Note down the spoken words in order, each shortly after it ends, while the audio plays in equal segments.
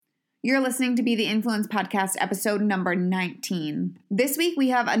You're listening to Be the Influence Podcast, episode number 19. This week we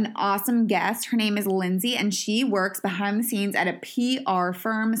have an awesome guest. Her name is Lindsay, and she works behind the scenes at a PR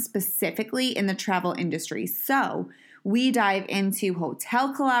firm, specifically in the travel industry. So we dive into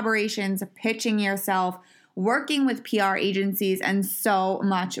hotel collaborations, pitching yourself, working with PR agencies, and so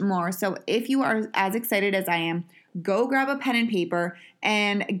much more. So if you are as excited as I am, go grab a pen and paper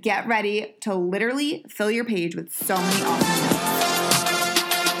and get ready to literally fill your page with so many awesome notes.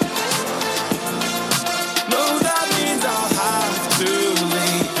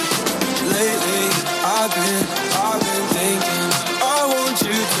 I've been thinking, I want you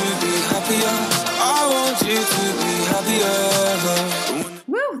to be happier. I want you to be happier.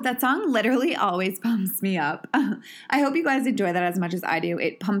 Woo, that song literally always pumps me up. I hope you guys enjoy that as much as I do.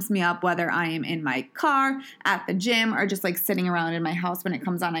 It pumps me up whether I am in my car, at the gym, or just like sitting around in my house. When it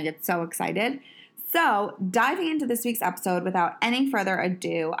comes on, I get so excited. So, diving into this week's episode, without any further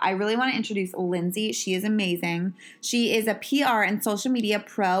ado, I really want to introduce Lindsay. She is amazing. She is a PR and social media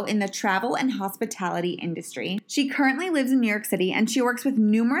pro in the travel and hospitality industry. She currently lives in New York City, and she works with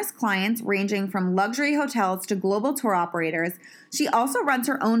numerous clients ranging from luxury hotels to global tour operators. She also runs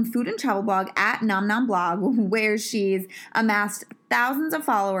her own food and travel blog at Nom Nom Blog, where she's amassed thousands of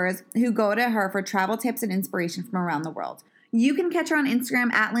followers who go to her for travel tips and inspiration from around the world. You can catch her on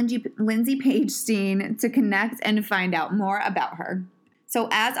Instagram at Lindsay Pagestein to connect and find out more about her. So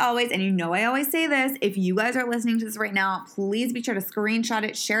as always, and you know I always say this, if you guys are listening to this right now, please be sure to screenshot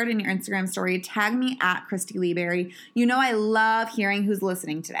it, share it in your Instagram story, tag me at Christy Leigh. You know I love hearing who's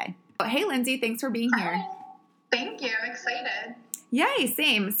listening today. Hey Lindsay, thanks for being here. Hi. Thank you. I'm excited. Yay,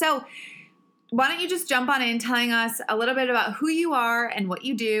 same. So why don't you just jump on in telling us a little bit about who you are and what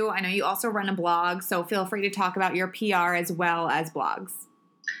you do. I know you also run a blog, so feel free to talk about your PR as well as blogs.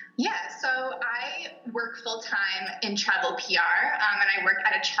 Yeah, so I work full-time in travel PR, and I work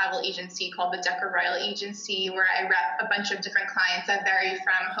at a travel agency called the Decor Royal Agency, where I rep a bunch of different clients that vary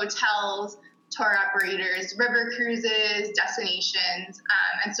from hotels, tour operators, river cruises, destinations.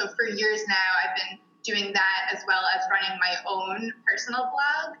 And so for years now, I've been doing that as well as running my own personal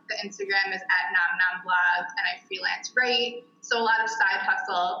blog. The Instagram is at Nom Nom Blog, and I freelance write. So a lot of side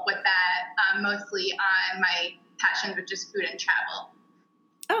hustle with that, mostly on my passion, which is food and travel.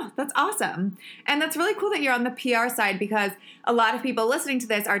 Oh, that's awesome. And that's really cool that you're on the PR side, because a lot of people listening to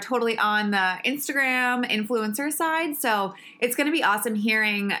this are totally on the Instagram influencer side. So it's going to be awesome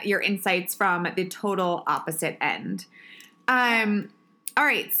hearing your insights from the total opposite end. All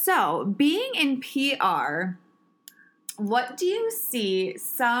right, so being in PR, what do you see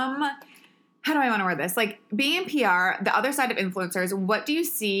how do I want to word this? Like being in PR, the other side of influencers, what do you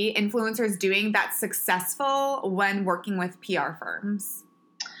see influencers doing that's successful when working with PR firms?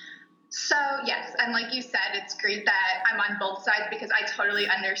 So yes, and like you said, it's great that I'm on both sides because I totally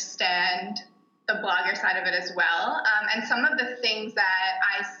understand the blogger side of it as well. And some of the things that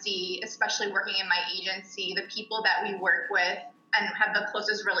I see, especially working in my agency, the people that we work with and have the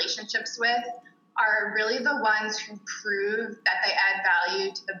closest relationships with are really the ones who prove that they add value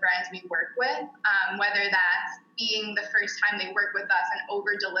to the brands we work with, whether that's being the first time they work with us and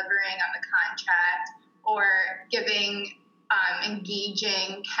over-delivering on the contract, or giving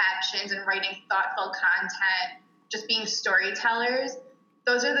engaging captions and writing thoughtful content, just being storytellers.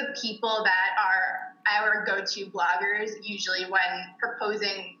 Those are the people that are our go-to bloggers, usually when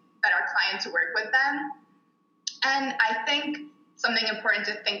proposing that our clients work with them. And I think something important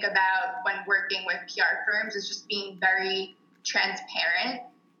to think about when working with PR firms is just being very transparent,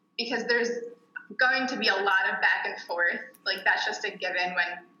 because there's going to be a lot of back and forth. Like that's just a given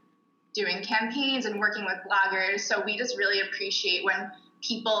when doing campaigns and working with bloggers. So we just really appreciate when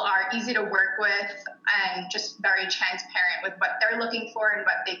people are easy to work with and just very transparent with what they're looking for and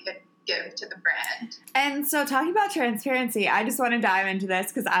what they could give to the brand. And so talking about transparency, I just want to dive into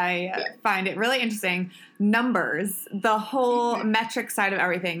this because I find it really interesting. Numbers, the whole metric side of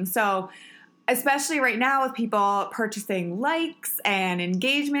everything. So especially right now with people purchasing likes and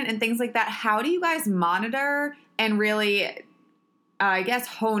engagement and things like that, how do you guys monitor and really, I guess,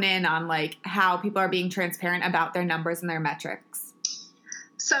 hone in on like how people are being transparent about their numbers and their metrics?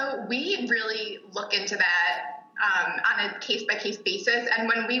 So we really look into that on a case-by-case basis. And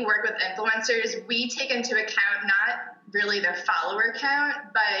when we work with influencers, we take into account not really their follower count,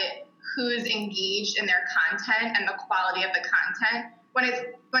 but who's engaged in their content and the quality of the content.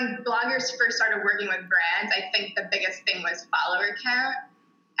 When bloggers first started working with brands, I think the biggest thing was follower count.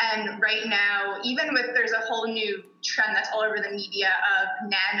 And right now, even with, there's a whole new trend that's all over the media of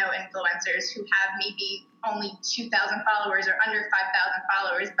nano influencers who have maybe only 2,000 followers or under 5,000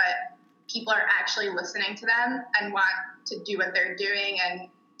 followers, but people are actually listening to them and want to do what they're doing and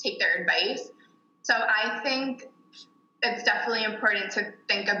take their advice. So I think it's definitely important to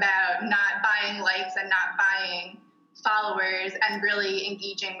think about not buying likes and not buying followers and really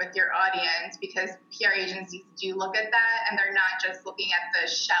engaging with your audience, because PR agencies do look at that and they're not just looking at the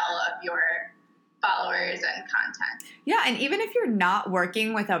shell of your followers and content. Yeah, and even if you're not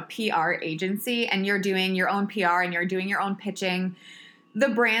working with a PR agency and you're doing your own PR and you're doing your own pitching, the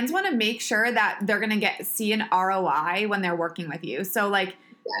brands want to make sure that they're going to see an ROI when they're working with you. So like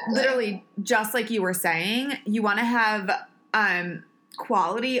literally just like you were saying, you want to have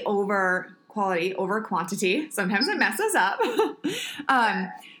quality over quantity. Sometimes it messes up.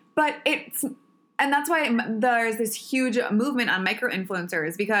 But and that's why there's this huge movement on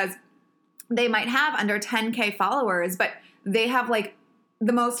micro-influencers, because they might have under 10K followers, but they have like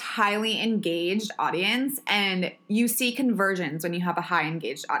the most highly engaged audience, and you see conversions when you have a high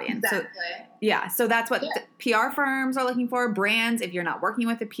engaged audience. Exactly. So that's what PR firms are looking for, brands, if you're not working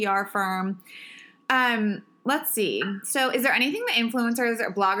with a PR firm. Let's see. So is there anything that influencers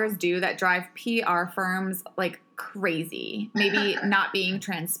or bloggers do that drive PR firms like crazy? Maybe not being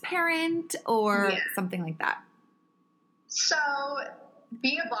transparent or something like that? So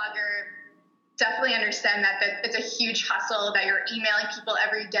being a blogger, definitely understand that it's a huge hustle, that you're emailing people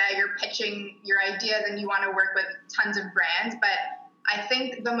every day, you're pitching your ideas, and you want to work with tons of brands. But I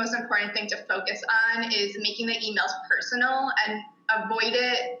think the most important thing to focus on is making the emails personal and avoid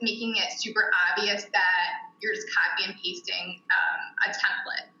making it super obvious that you're just copy and pasting a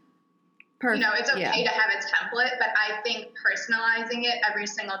template. Perfect. You know, it's okay to have a template, but I think personalizing it every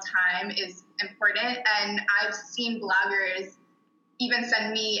single time is important. And I've seen bloggers even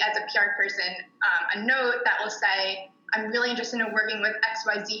send me as a PR person a note that will say, I'm really interested in working with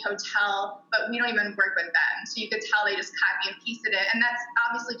XYZ hotel, but we don't even work with them. So you could tell they just copy and pasted it. And that's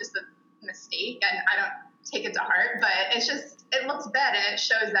obviously just a mistake, and I don't take it to heart, but it looks bad, and it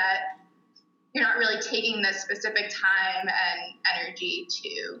shows that you're not really taking the specific time and energy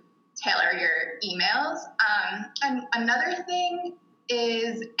to tailor your emails. And another thing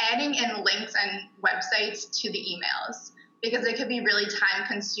is adding in links and websites to the emails, because it could be really time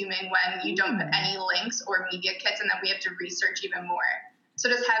consuming when you don't put any links or media kits, and then we have to research even more. So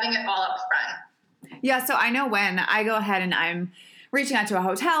just having it all up front. Yeah, so I know when I go ahead and I'm reaching out to a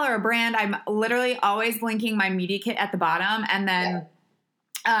hotel or a brand, I'm literally always linking my media kit at the bottom. And then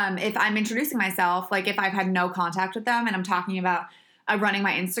if I'm introducing myself, like if I've had no contact with them and I'm talking about running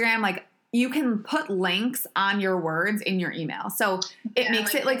my Instagram, like you can put links on your words in your email. So it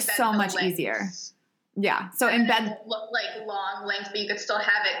makes it like so much easier. Yeah. So embed look like long links, but you could still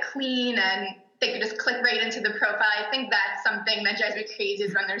have it clean and they could just click right into the profile. I think that's something that drives me crazy,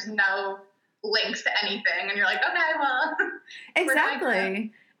 is when there's no links to anything and you're like, okay, well.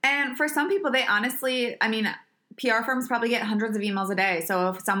 Exactly. And for some people, they honestly, I mean, PR firms probably get hundreds of emails a day. So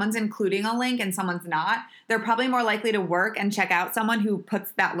if someone's including a link and someone's not, they're probably more likely to work and check out someone who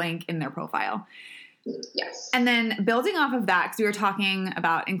puts that link in their profile. Yes. And then building off of that, because we were talking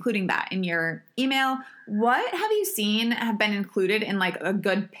about including that in your email, what have you seen have been included in like a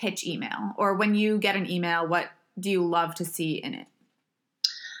good pitch email? Or when you get an email, what do you love to see in it?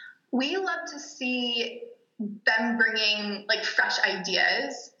 We love to see them bringing like fresh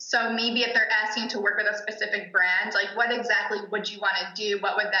ideas. So maybe if they're asking to work with a specific brand, like what exactly would you want to do?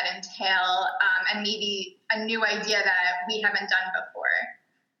 What would that entail? And maybe a new idea that we haven't done before.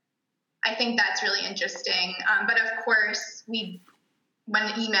 I think that's really interesting. But of course, when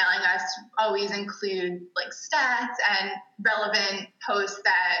emailing us, always include like stats and relevant posts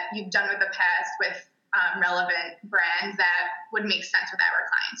that you've done with the past with relevant brands that would make sense with our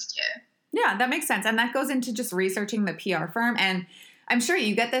clients too. Yeah, that makes sense. And that goes into just researching the PR firm. And I'm sure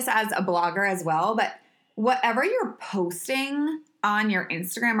you get this as a blogger as well, but whatever you're posting on your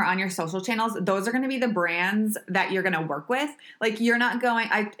Instagram or on your social channels, those are going to be the brands that you're going to work with. Like you're not going,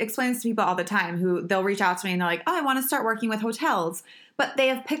 I explain this to people all the time who they'll reach out to me and they're like, oh, I want to start working with hotels, but they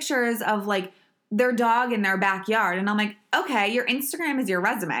have pictures of like their dog in their backyard. And I'm like, okay, your Instagram is your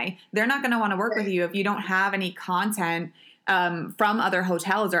resume. They're not going to want to work with you if you don't have any content from other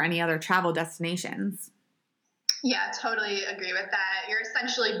hotels or any other travel destinations. Yeah, totally agree with that. You're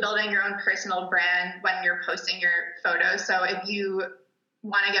essentially building your own personal brand when you're posting your photos. So if you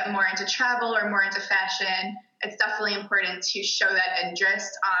want to get more into travel or more into fashion, it's definitely important to show that interest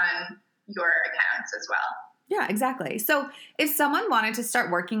on your accounts as well. Yeah, exactly. So if someone wanted to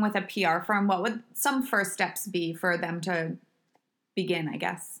start working with a PR firm, what would some first steps be for them to begin, I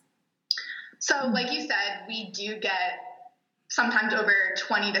guess? So like you said, we do get sometimes over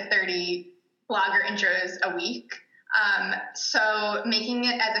 20 to 30 blogger intros a week. So making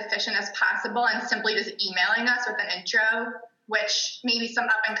it as efficient as possible and simply just emailing us with an intro which maybe some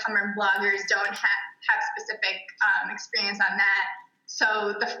up-and-coming bloggers don't have specific experience on that.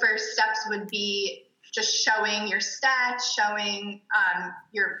 So the first steps would be just showing your stats, showing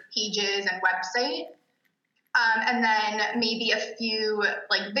your pages and website. And then maybe a few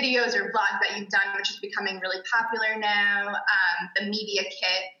like videos or vlogs that you've done, which is becoming really popular now, the media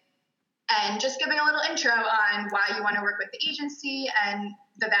kit, and just giving a little intro on why you want to work with the agency and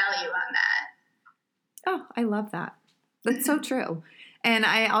the value on that. Oh, I love that. That's so true. And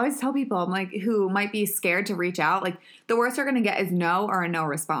I always tell people, I'm like, who might be scared to reach out, like the worst you're going to get is no or a no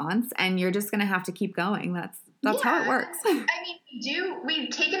response, and you're just going to have to keep going. That's how it works. I mean, we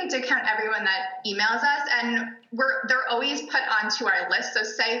take into account everyone that emails us, and they're always put onto our list. So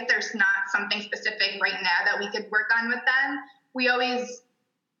say if there's not something specific right now that we could work on with them, we always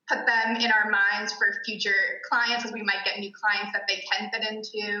put them in our minds for future clients, as we might get new clients that they can fit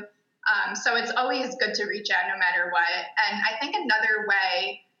into. So it's always good to reach out no matter what. And I think another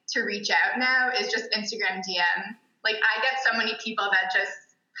way to reach out now is just Instagram DM. Like I get so many people that just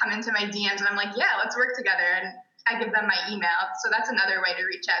come into my DMs and I'm like, yeah, let's work together. And I give them my email. So that's another way to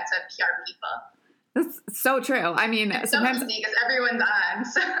reach out to PR people. That's so true. I mean, it's sometimes so easy because everyone's on.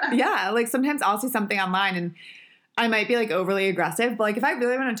 So. Yeah. Like sometimes I'll see something online and I might be like overly aggressive, but like if I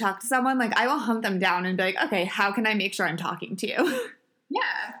really want to talk to someone, like I will hunt them down and be like, okay, how can I make sure I'm talking to you? Yeah.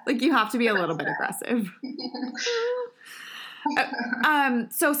 Like you have to be a little bit aggressive.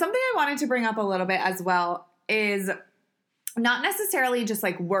 So something I wanted to bring up a little bit as well is not necessarily just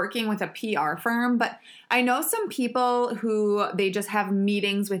like working with a PR firm, but I know some people who they just have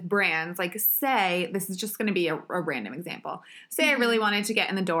meetings with brands. Like say, this is just going to be a random example. Say I really wanted to get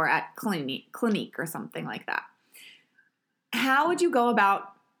in the door at Clinique or something like that. How would you go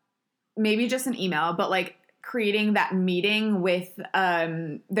about maybe just an email, but like creating that meeting with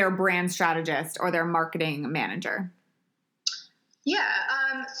their brand strategist or their marketing manager? Yeah.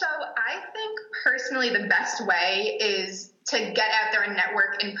 So I think personally the best way is to get out there and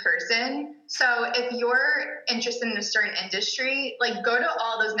network in person. So if you're interested in a certain industry, like go to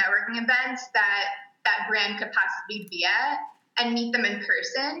all those networking events that brand could possibly be at and meet them in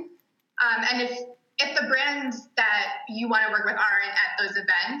person. And if the brands that you want to work with aren't at those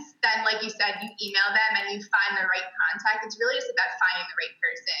events, then like you said, you email them and you find the right contact. It's really just about finding the right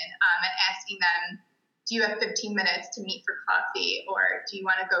person and asking them, do you have 15 minutes to meet for coffee, or do you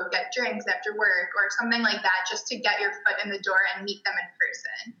want to go get drinks after work or something like that, just to get your foot in the door and meet them in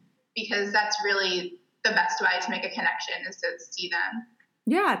person, because that's really the best way to make a connection is to see them.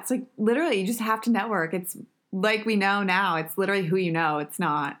 Yeah, it's like literally you just have to network. It's like we know now, it's literally who you know. It's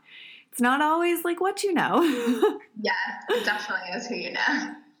not always like what you know. Yeah, it definitely is who you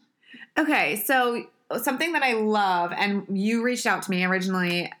know. Okay, so something that I love, and you reached out to me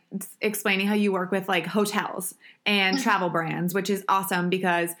originally explaining how you work with like hotels and travel brands, which is awesome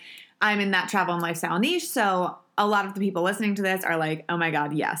because I'm in that travel and lifestyle niche. So a lot of the people listening to this are like, oh my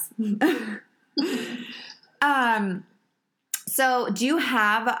God, yes. So do you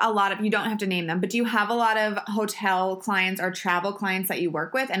have a lot of, you don't have to name them, but do you have a lot of hotel clients or travel clients that you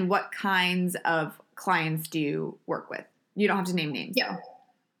work with? And what kinds of clients do you work with? You don't have to name names. Yeah.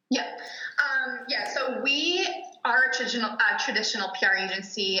 Yeah. So we are a traditional PR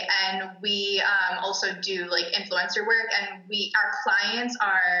agency, and we also do like influencer work, and our clients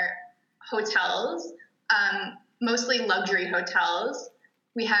are hotels, mostly luxury hotels.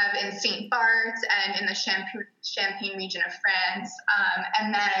 We have in St. Bart's and in the Champagne region of France.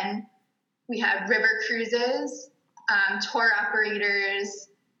 And then we have river cruises, tour operators,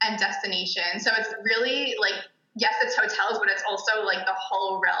 and destinations. So it's really like, yes, it's hotels, but it's also like the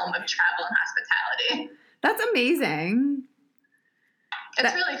whole realm of travel and hospitality. That's amazing.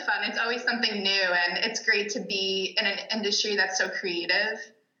 It's really fun. It's always something new, and it's great to be in an industry that's so creative.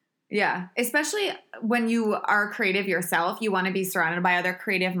 Yeah, especially when you are creative yourself, you want to be surrounded by other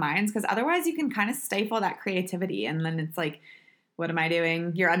creative minds, because otherwise you can kind of stifle that creativity, and then it's like, what am I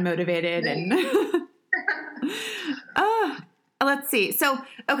doing? You're unmotivated. And let's see. So,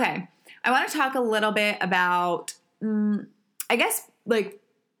 okay, I want to talk a little bit about, I guess, like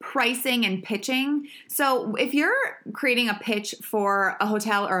pricing and pitching. So if you're creating a pitch for a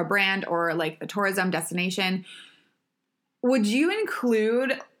hotel or a brand or like the tourism destination, would you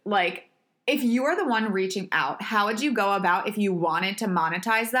include, like, if you're the one reaching out, how would you go about if you wanted to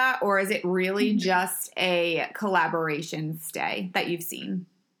monetize that? Or is it really just a collaboration stay that you've seen?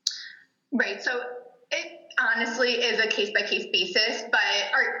 Right. So it honestly is a case-by-case basis, but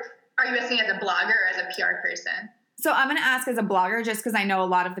are you listening as a blogger or as a PR person? So I'm going to ask as a blogger, just because I know a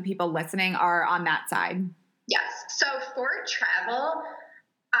lot of the people listening are on that side. Yes. So for travel,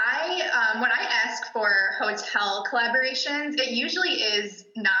 When I ask for hotel collaborations, it usually is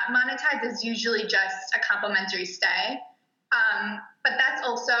not monetized. It's usually just a complimentary stay. But that's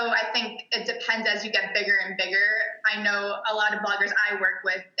also, I think it depends as you get bigger and bigger. I know a lot of bloggers I work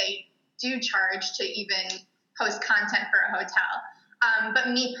with, they do charge to even post content for a hotel. But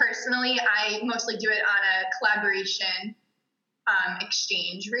me personally, I mostly do it on a collaboration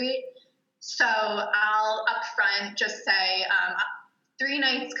exchange rate. So I'll upfront just say 3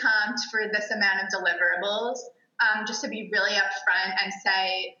 nights comped for this amount of deliverables, just to be really upfront and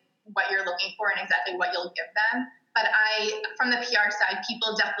say what you're looking for and exactly what you'll give them. But from the PR side,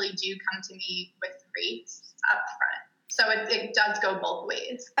 people definitely do come to me with rates upfront. So it does go both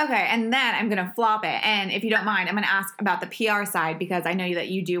ways. Okay, and then I'm going to flop it. And if you don't mind, I'm going to ask about the PR side because I know that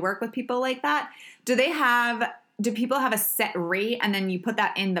you do work with people like that. Do people have a set rate and then you put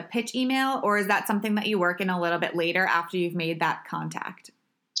that in the pitch email, or is that something that you work in a little bit later after you've made that contact?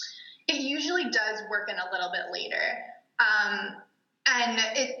 It usually does work in a little bit later. And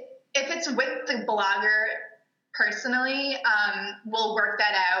if it's with the blogger personally, we'll work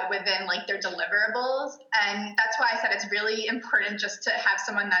that out within like their deliverables. And that's why I said it's really important just to have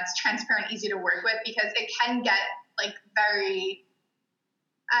someone that's transparent, easy to work with, because it can get like very,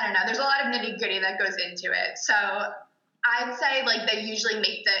 I don't know, there's a lot of nitty gritty that goes into it. So I'd say like they usually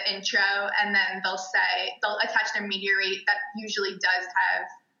make the intro and then they'll attach their media rate that usually does have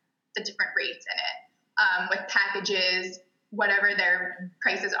the different rates in it, with packages, whatever their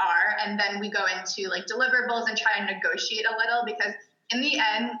prices are. And then we go into like deliverables and try and negotiate a little, because in the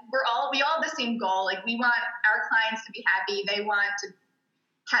end, we all have the same goal. Like we want our clients to be happy. They want to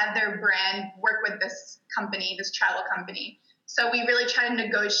have their brand work with this company, this travel company. So we really try to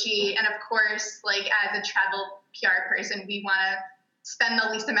negotiate. And of course, like as a travel PR person, we want to spend the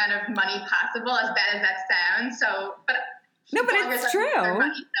least amount of money possible, as bad as that sounds. So, but it's true.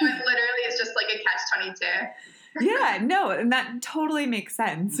 Money, so it literally is just like a catch-22. Yeah, no, and that totally makes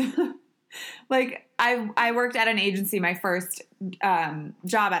sense. Like I worked at an agency my first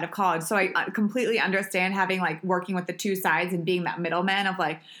job out of college, so I completely understand having like working with the two sides and being that middleman of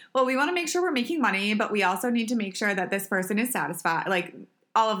like, well, we want to make sure we're making money, but we also need to make sure that this person is satisfied, like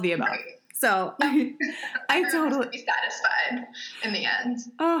all of the above. Right. So I totally be satisfied in the end.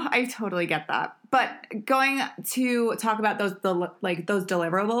 Oh, I totally get that. But going to talk about those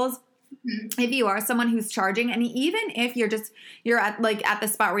deliverables. Mm-hmm. If you are someone who's charging, and even if you're at the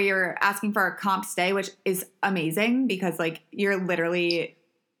spot where you're asking for a comp stay, which is amazing because like you're working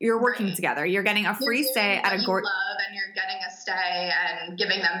right together. You're getting a free stay at a love, and you're getting a stay and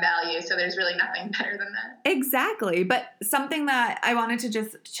giving them value. So there's really nothing better than that. Exactly. But something that I wanted to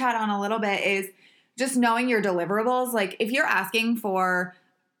just chat on a little bit is just knowing your deliverables. Like if you're asking for,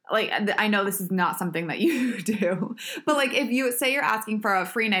 like, I know this is not something that you do, but like if you say you're asking for a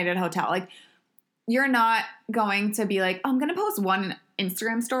free night at a hotel, like you're not going to be like, oh, I'm going to post one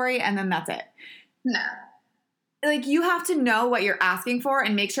Instagram story and then that's it. No. Like you have to know what you're asking for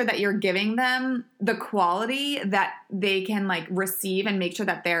and make sure that you're giving them the quality that they can like receive and make sure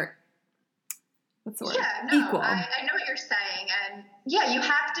that they're, what's the word? Yeah, no, equal. I know what you're saying. And yeah, you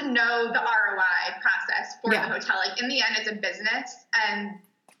have to know the ROI process for the hotel. Like in the end, it's a business. And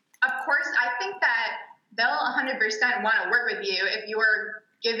of course, I think that they'll 100% want to work with you if you're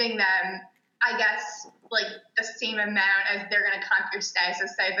giving them, I guess, like the same amount as they're going to comp your stay. So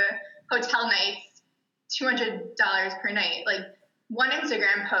say the hotel nights, $200 per night. Like one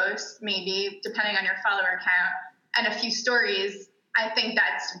Instagram post, maybe, depending on your follower count, and a few stories, I think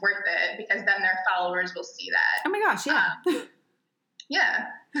that's worth it because then their followers will see that. Oh my gosh, yeah. Yeah.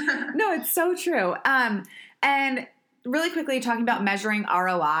 No, it's so true. And really quickly talking about measuring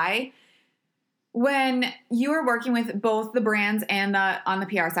ROI, when you are working with both the brands and on the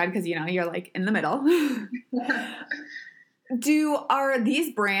PR side, because, you know, you're like in the middle, are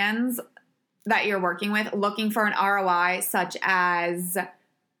these brands that you're working with looking for an ROI such as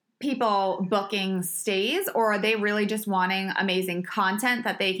people booking stays, or are they really just wanting amazing content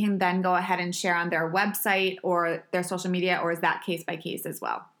that they can then go ahead and share on their website or their social media, or is that case by case as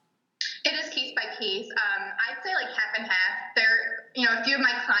well? It is case by case. I'd say like half and half. A few of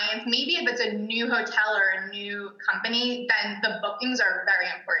my clients, maybe if it's a new hotel or a new company, then the bookings are very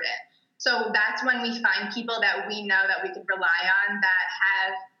important. So that's when we find people that we know that we could rely on that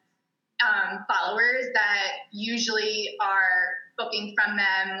have followers that usually are booking from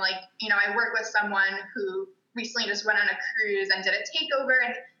them. Like, I work with someone who recently just went on a cruise and did a takeover,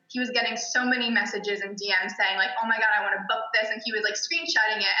 and he was getting so many messages and DMs saying like, oh my God, I want to book this. And he was like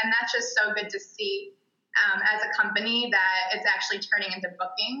screenshotting it. And that's just so good to see as a company that it's actually turning into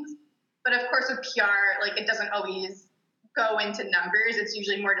bookings. But of course with PR, like it doesn't always go into numbers. It's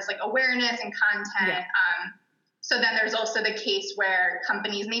usually more just like awareness and content. Yeah. So then there's also the case where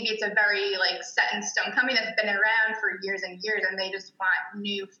companies, maybe it's a very like set in stone company that's been around for years and years, and they just want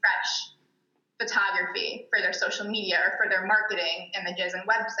new, fresh photography for their social media or for their marketing images and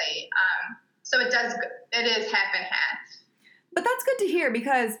website. So it is half and half. But that's good to hear,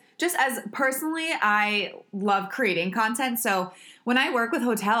 because just as personally, I love creating content. So when I work with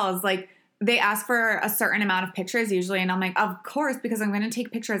hotels, like they ask for a certain amount of pictures usually. And I'm like, of course, because I'm going to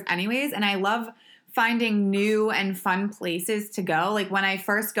take pictures anyways. And I love finding new and fun places to go. Like when I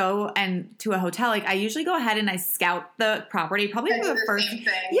first go to a hotel, like I usually go ahead and I scout the property probably for the first,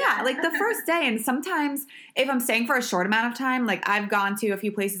 like the first day. And sometimes if I'm staying for a short amount of time, like I've gone to a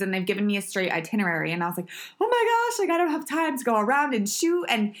few places and they've given me a straight itinerary and I was like, oh my gosh, like I don't have time to go around and shoot.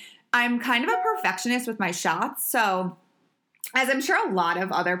 And I'm kind of a perfectionist with my shots. So as I'm sure a lot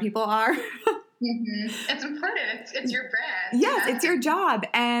of other people are. It's important. It's your brand. Yes, it's your job.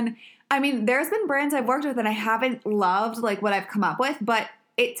 And I mean, there's been brands I've worked with that I haven't loved like what I've come up with, but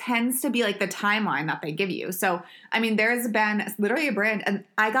it tends to be like the timeline that they give you. So, I mean, there's been literally a brand and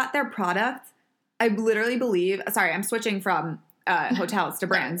I got their product. I literally believe, sorry, I'm switching from hotels to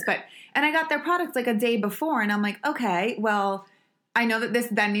brands, and I got their product like a day before and I'm like, okay, well, I know that this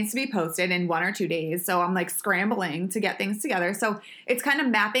then needs to be posted in 1 or 2 days. So I'm like scrambling to get things together. So it's kind of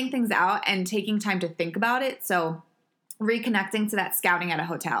mapping things out and taking time to think about it. So reconnecting to that scouting at a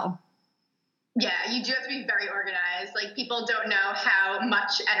hotel. Yeah, you do have to be very organized. Like people don't know how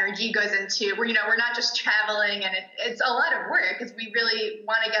much energy goes into, we're not just traveling and it's a lot of work because we really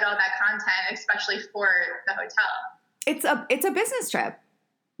want to get all that content, especially for the hotel. It's a business trip.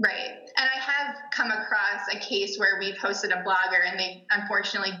 Right. And I have come across a case where we've hosted a blogger and they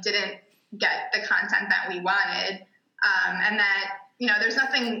unfortunately didn't get the content that we wanted. And that, there's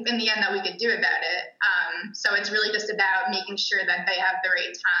nothing in the end that we could do about it. So it's really just about making sure that they have the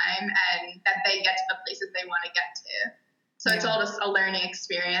right time and that they get to the places they want to get to. So It's all just a learning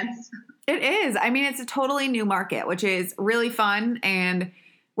experience. It is. I mean, it's a totally new market, which is really fun. And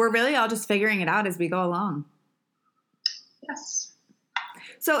we're really all just figuring it out as we go along. Yes.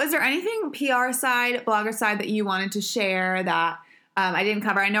 So is there anything PR side, blogger side that you wanted to share that I didn't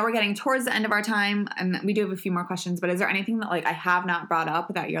cover? I know we're getting towards the end of our time and we do have a few more questions, but is there anything that like I have not brought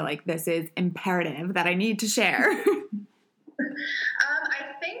up that you're like, this is imperative that I need to share? I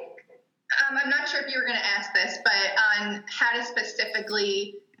think, I'm not sure if you were going to ask this, but on how to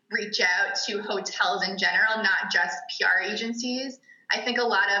specifically reach out to hotels in general, not just PR agencies. I think a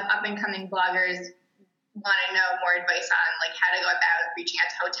lot of up and coming bloggers want to know more advice on like how to go about reaching out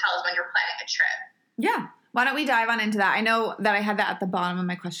to hotels when you're planning a trip. Yeah. Why don't we dive on into that? I know that I had that at the bottom of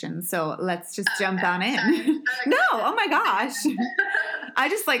my question, so let's just jump on in. No, oh my gosh. I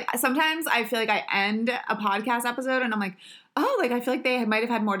just like, sometimes I feel like I end a podcast episode and I'm like, oh, like I feel like they might have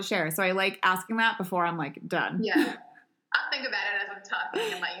had more to share. So I like asking that before I'm like done. Yeah. I'll think about it as I'm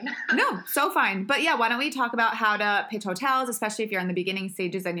talking and let you know. No, so fine. But yeah, why don't we talk about how to pitch hotels, especially if you're in the beginning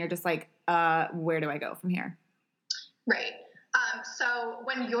stages and you're just like, where do I go from here? Right. So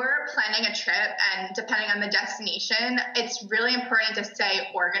when you're planning a trip and depending on the destination, it's really important to stay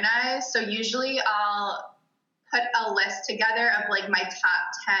organized. So usually I'll put a list together of like my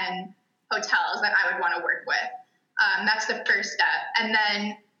top 10 hotels that I would want to work with. That's the first step. And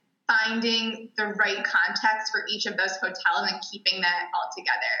then finding the right contacts for each of those hotels and keeping that all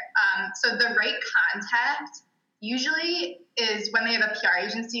together. So the right contact usually is when they have a PR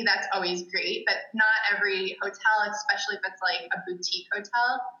agency, that's always great, but not every hotel, especially if it's like a boutique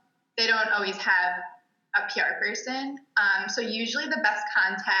hotel, they don't always have a PR person. So usually the best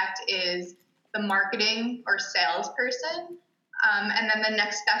contact is the marketing or sales person. And then the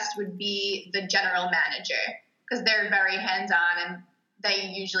next best would be the general manager because they're very hands-on and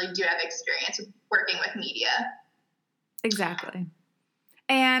they usually do have experience with working with media. Exactly.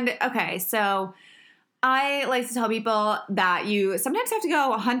 And okay, so I like to tell people that you sometimes have to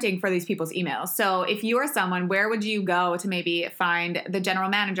go hunting for these people's emails. So if you are someone, where would you go to maybe find the general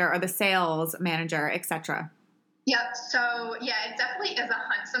manager or the sales manager, etc.? Yep. So yeah, it definitely is a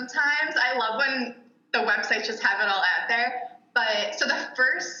hunt sometimes. I love when the websites just have it all out there. But so the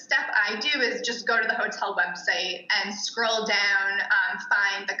first step I do is just go to the hotel website and scroll down,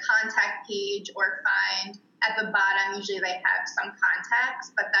 find the contact page or find at the bottom, usually they have some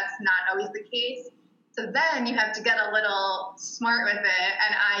contacts, but that's not always the case. So then you have to get a little smart with it,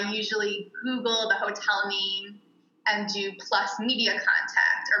 and I usually Google the hotel name and do plus media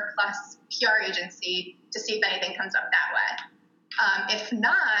contact or plus PR agency to see if anything comes up that way. If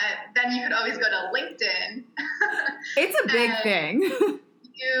not, then you could always go to LinkedIn. It's a big thing.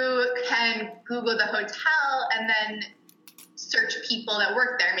 You can Google the hotel and then search people that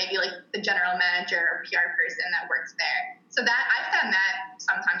work there, maybe like the general manager or PR person that works there. So that I found that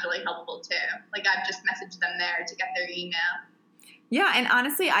sometimes really helpful too. Like I've just messaged them there to get their email. Yeah, and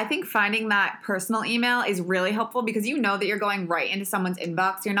honestly, I think finding that personal email is really helpful because you know that you're going right into someone's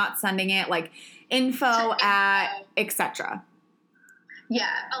inbox. You're not sending it like info at etc. Yeah,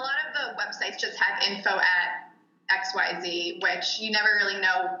 a lot of the websites just have info at XYZ, which you never really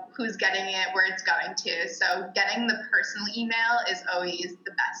know who's getting it, where it's going to. So getting the personal email is always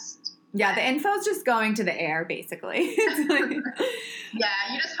the best. Yeah, the info is just going to the air, basically. Yeah,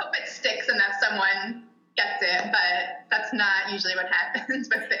 you just hope it sticks and that someone gets it, but that's not usually what happens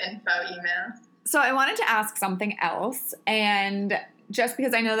with the info emails. So I wanted to ask something else, and just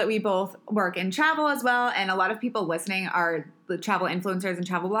because I know that we both work in travel as well, and a lot of people listening are the travel influencers and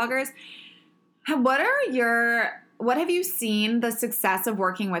travel bloggers, what have you seen the success of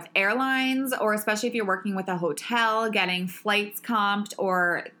working with airlines, or especially if you're working with a hotel, getting flights comped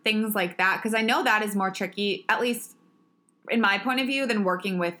or things like that? Because I know that is more tricky, at least in my point of view, than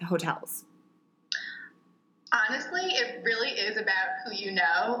working with hotels. Honestly, it really is about who you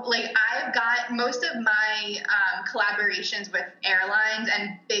know. Like, I've got most of my collaborations with airlines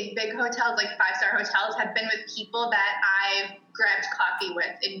and big hotels, like 5-star hotels, have been with people that I've grabbed coffee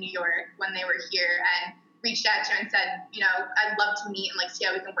with in New York when they were here and reached out to and said, you know, I'd love to meet and like see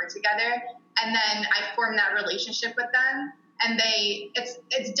how we can work together. And then I formed that relationship with them. And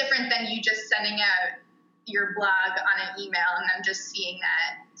it's different than you just sending out your blog on an email and them just seeing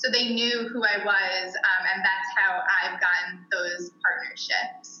that. So they knew who I was, and that's how I've gotten those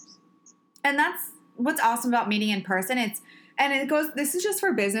partnerships. And that's what's awesome about meeting in person. This is just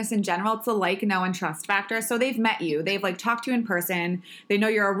for business in general. It's the like, know, and trust factor. So they've met you. They've like talked to you in person. They know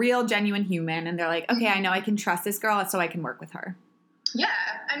you're a real, genuine human. And they're like, okay, I know I can trust this girl, so I can work with her. Yeah.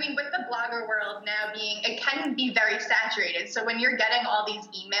 I mean, with the blogger world now it can be very saturated. So when you're getting all these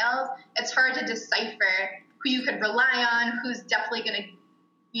emails, it's hard to decipher who you could rely on, who's definitely going to,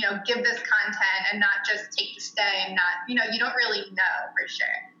 you know, give this content and not just take the stay and not, you know, you don't really know for sure.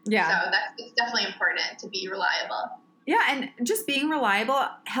 Yeah. So it's definitely important to be reliable. Yeah, and just being reliable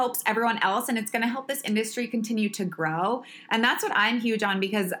helps everyone else, and it's going to help this industry continue to grow. And that's what I'm huge on,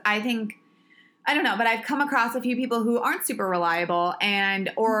 because I don't know, but I've come across a few people who aren't super reliable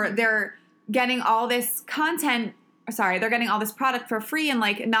or they're getting all this they're getting all this product for free and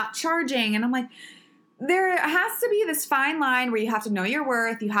like not charging. And I'm like, there has to be this fine line where you have to know your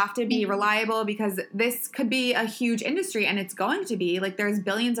worth. You have to be reliable, because this could be a huge industry, and it's going to be. Like, there's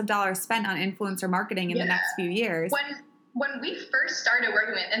billions of dollars spent on influencer marketing in the next few years. When we first started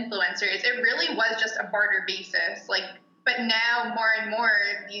working with influencers, it really was just a barter basis. But now more and more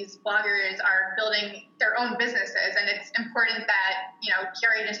these bloggers are building their own businesses, and it's important that, you know,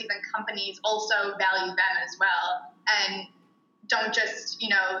 PR agencies and companies also value them as well, and don't just, you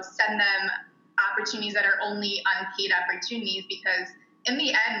know, send them opportunities that are only unpaid opportunities, because in the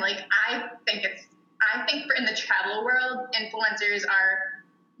end, like, I think for in the travel world, influencers are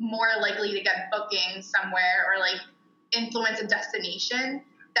more likely to get bookings somewhere or like influence a destination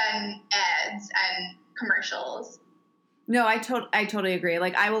than ads and commercials. No, I totally agree.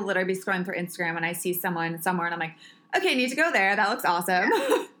 Like, I will literally be scrolling through Instagram and I see someone somewhere and I'm like, okay, need to go there. That looks awesome. Yeah.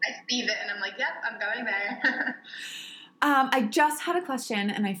 I see it and I'm like, yep, I'm going there. I just had a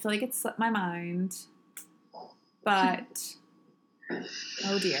question and I feel like it slipped my mind, but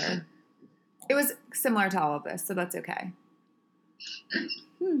oh dear. It was similar to all of this, so that's okay.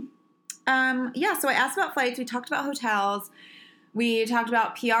 Yeah, so I asked about flights. We talked about hotels. We talked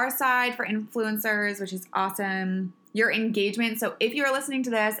about PR side for influencers, which is awesome. Your engagement. So if you're listening to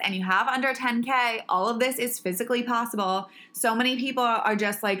this and you have under 10K, all of this is physically possible. So many people are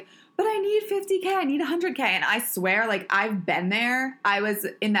just like, but I need 50K, I need 100K. And I swear, like, I've been there. I was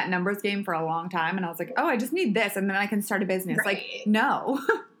in that numbers game for a long time. And I was like, oh, I just need this. And then I can start a business. Right. Like, no.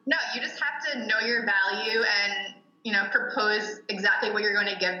 No, you just have to know your value and, you know, propose exactly what you're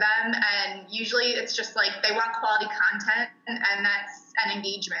going to give them. And usually it's just like they want quality content, and that's an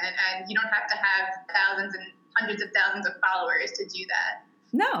engagement. And you don't have to have thousands and hundreds of thousands of followers to do that.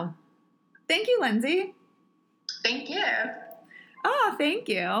 No. Thank you, Lindsay. Thank you. Oh, thank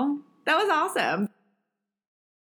you. That was awesome.